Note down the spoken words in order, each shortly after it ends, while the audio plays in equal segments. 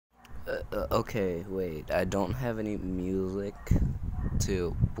Okay, wait. I don't have any music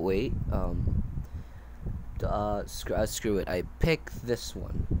to wait. Screw it. I pick this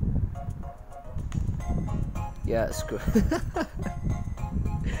one. Yeah, screw.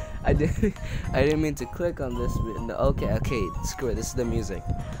 I didn't. I didn't mean to click on this. No, okay. Screw it. This is the music.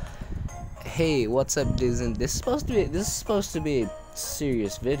 Hey, what's up, Disney? This is supposed to be a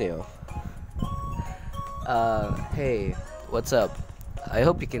serious video. Hey, what's up? I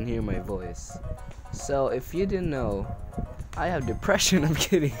hope you can hear my voice. So, if you didn't know, I have depression. I'm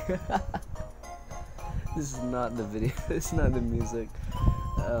kidding. This is not the video. This is not the music.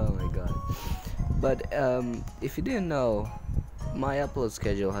 Oh my god. But if you didn't know, my upload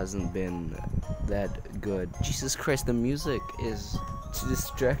schedule hasn't been that good. Jesus Christ, the music is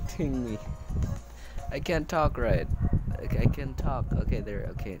distracting me. I can't talk right. I can talk. Okay, there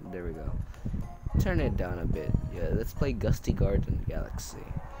we go. Turn it down a bit. Yeah, let's play Gusty Garden Galaxy.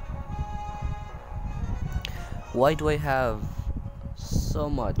 Why do I have so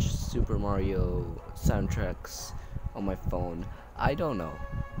much Super Mario soundtracks on my phone? I don't know.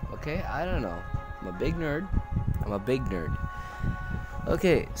 Okay, I don't know. I'm a big nerd.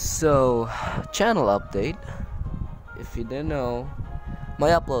 Okay, so channel update. If you didn't know, my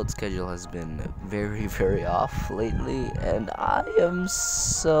upload schedule has been very off lately, and I am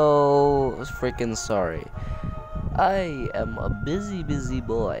so freaking sorry. I am a busy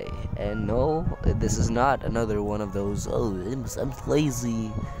boy, and no, this is not another one of those. Oh, I'm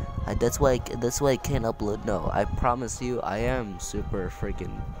lazy. That's why I can't upload. No, I promise you, I am super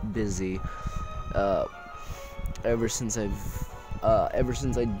freaking busy. Ever since I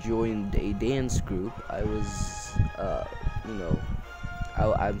joined a dance group, I was,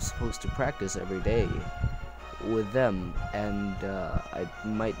 I'm supposed to practice every day with them, and I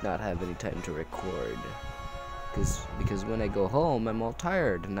might not have any time to record. Because when I go home, I'm all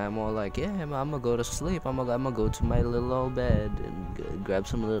tired, and I'm all like, yeah, I'm gonna go to sleep. I'm gonna go to my little old bed and grab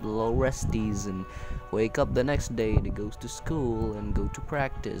some little old resties and wake up the next day to go to school and go to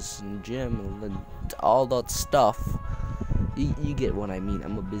practice and gym and all that stuff. You get what I mean.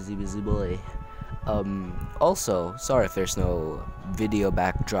 I'm a busy boy. Also, sorry if there's no video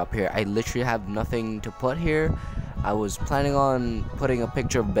backdrop here. I literally have nothing to put here. I was planning on putting a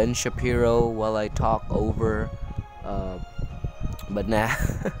picture of Ben Shapiro while I talk over, but nah.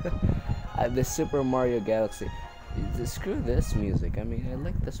 I have the Super Mario Galaxy. Screw this music. I mean, I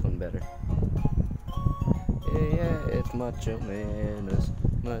like this one better. Yeah, it's Macho Man.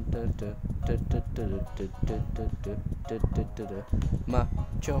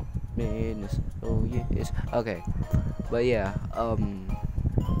 Macho Man. Oh yes. Okay, but yeah.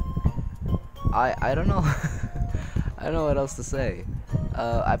 I don't know. I don't know what else to say.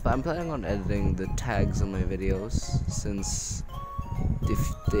 I'm planning on editing the tags on my videos, since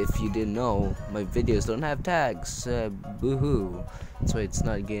if you didn't know, my videos don't have tags. Boo-hoo. So it's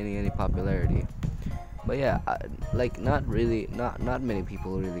not gaining any popularity. But yeah, not many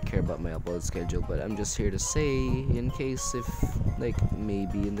people really care about my upload schedule, but I'm just here to say, in case if,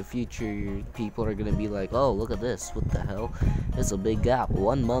 maybe in the future, people are gonna be like, oh, look at this, what the hell, it's a big gap,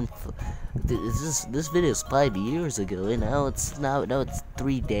 1 month, this video is 5 years ago, and now it's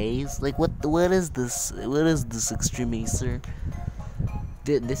 3 days, what is this, Extreme Sir?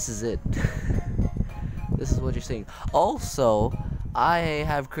 This is it. This is what you're saying. Also, I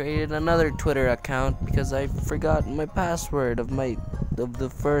have created another Twitter account because I forgot my password of the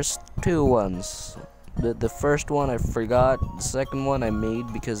first two ones. The first one I forgot, the second one I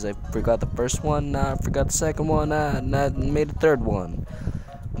made because I forgot the first one, now I forgot the second one, and I made the third one.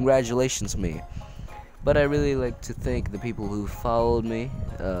 Congratulations me. But I really like to thank the people who followed me.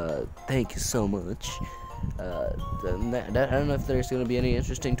 Thank you so much. I don't know if there's gonna be any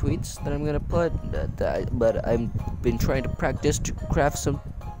interesting tweets that I'm gonna put, but I've been trying to practice to craft some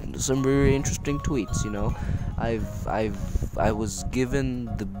very interesting tweets. You know, I was given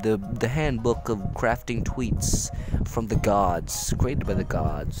the handbook of crafting tweets from the gods, created by the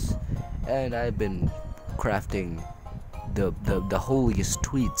gods, and I've been crafting the holiest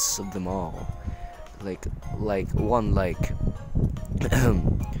tweets of them all, like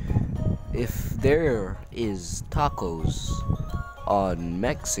if there is tacos on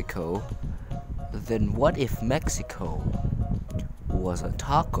Mexico, then what if Mexico was a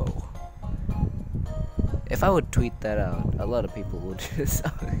taco? If I would tweet that out, a lot of people would just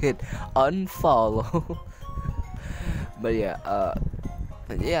hit unfollow. But yeah,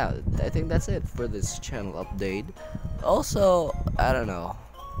 I think that's it for this channel update. Also, I don't know,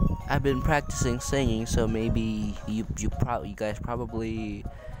 I've been practicing singing, so maybe you guys probably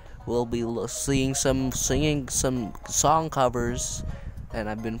will be singing some song covers and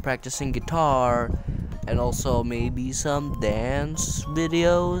I've been practicing guitar, and also maybe some dance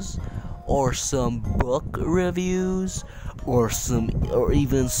videos, or some book reviews, or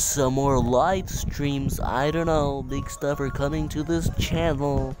even some more live streams. I don't know, big stuff are coming to this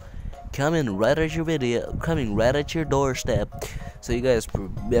channel, coming right at your doorstep. So you guys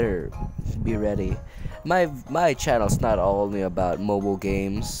better be ready. My channel's not only about mobile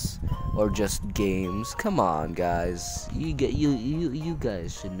games or just games. Come on, guys, you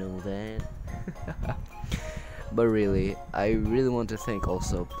guys should know that. But really, I really want to thank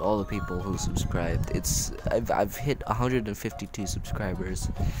also all the people who subscribed. I've hit 152 subscribers,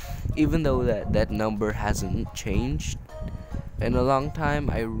 even though that number hasn't changed in a long time.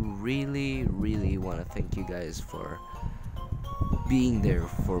 I really want to thank you guys for being there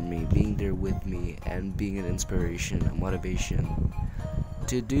for me, being there with me, and being an inspiration, a motivation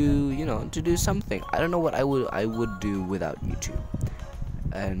to do something. I don't know what I would do without YouTube.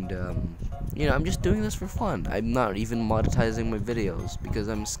 And I'm just doing this for fun. I'm not even monetizing my videos because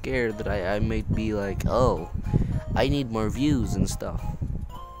I'm scared that I might be like, oh, I need more views and stuff.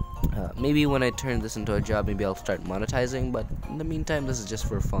 Maybe when I turn this into a job, maybe I'll start monetizing, but in the meantime, this is just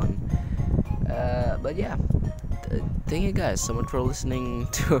for fun. But yeah, thank you guys so much for listening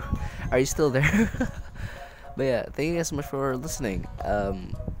to are you still there? But yeah, thank you guys so much for listening.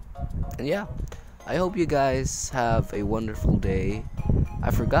 And yeah, I hope you guys have a wonderful day. I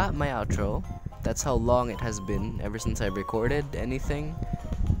forgot my outro. That's how long it has been ever since I recorded anything.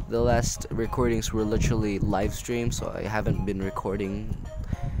 The last recordings were literally live streams, so I haven't been recording.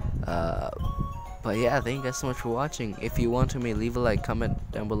 But yeah, thank you guys so much for watching. If you want to, leave a like, comment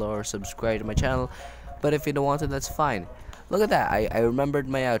down below, or subscribe to my channel. But if you don't want to, that's fine. Look at that. I remembered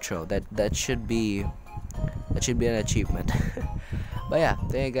my outro. That should be an achievement. But yeah,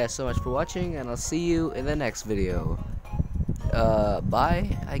 thank you guys so much for watching, and I'll see you in the next video.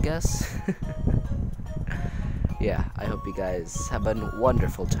 Bye, I guess. Yeah, I hope you guys have a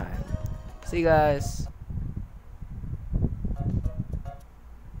wonderful time. See you guys.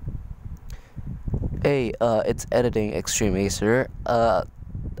 Hey, it's Editing Extreme Acer.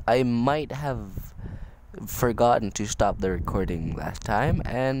 I might have forgotten to stop the recording last time,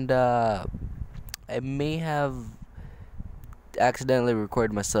 and I may have accidentally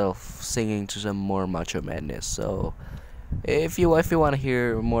recorded myself singing to some more Macho Madness. So if you want to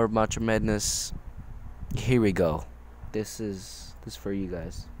hear more Macho Madness, here we go. This is for you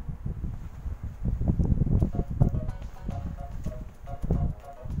guys.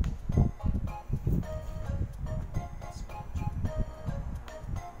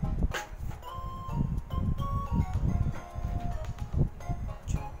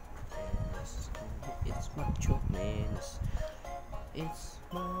 It's Macho Madness. It's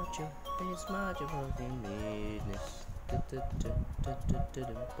Macho fucking madness. Macho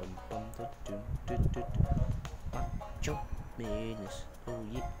Madness. Oh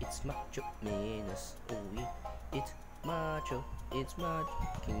yeah, it's Macho Madness. Oh yeah, it's Macho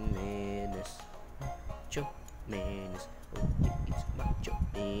fucking madness. Macho Madness. Oh yeah, it's Macho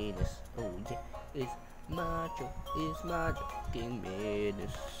Madness. Oh yeah, it's Macho fucking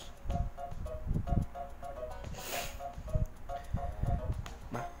madness.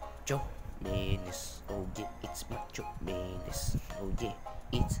 Macho Madness. Oh yeah, it's Macho Madness. Oh yeah,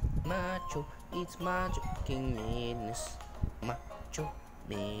 it's Macho fucking madness. Macho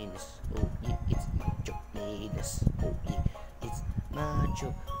Madness. Oh yeah, it's Macho Madness. Oh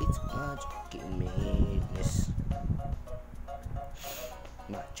yeah, it's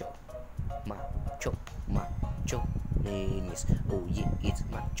Macho fucking madness. Macho Madness. Oh yeah, it's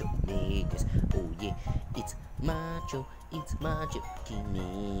Macho Madness. Oh yeah, it's Macho fucking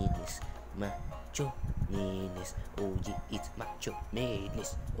madness. Macho Madness. Oh yeah, it's Macho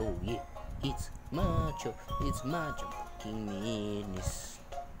Madness. Oh yeah, it's Macho fucking madness.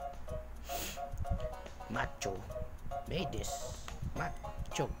 Macho Madness.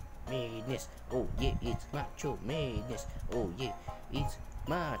 Macho Madness. Oh yeah, it's Macho Madness. Oh yeah, it's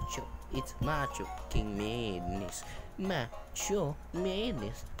Macho fucking madness. Macho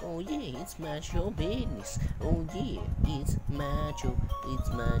Madness. Oh yeah, it's Macho Madness. Oh yeah, it's Macho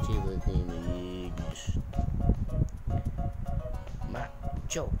fucking madness.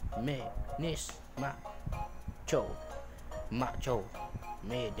 Macho Madness. Macho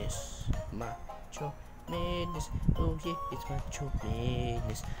Madness. Macho Madness. Oh yeah, it's Macho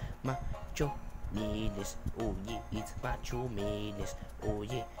Madness. Macho Madness. Oh yeah, it's Macho Madness. Oh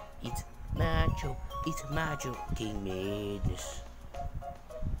yeah, it's Macho fucking madness.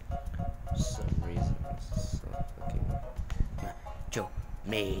 For some reason, it's so fucking Macho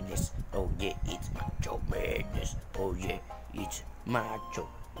Madness. Oh yeah, it's Macho Madness. Oh yeah, it's Macho,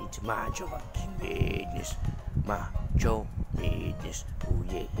 it's macho fucking madness. Macho madness. Oh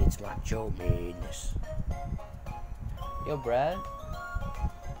yeah, it's macho madness. Yo, Brad.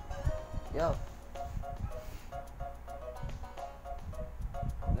 Yo.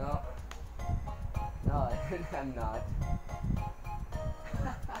 No. No, I'm not.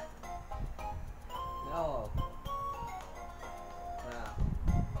 No. No.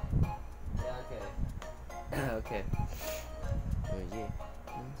 Yeah, okay. Okay. Oh yeah.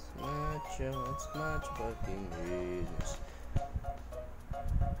 It's macho fucking madness.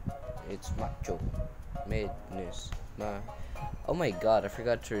 It's macho madness. Oh my god, I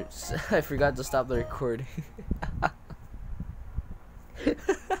forgot to stop the recording.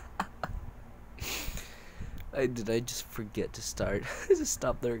 I just forget to to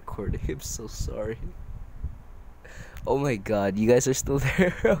stop the recording? I'm so sorry. Oh my god, you guys are still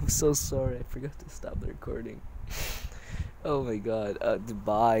there? I'm so sorry. I forgot to stop the recording. Oh my god.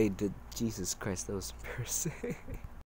 Goodbye. Jesus Christ, that was embarrassing.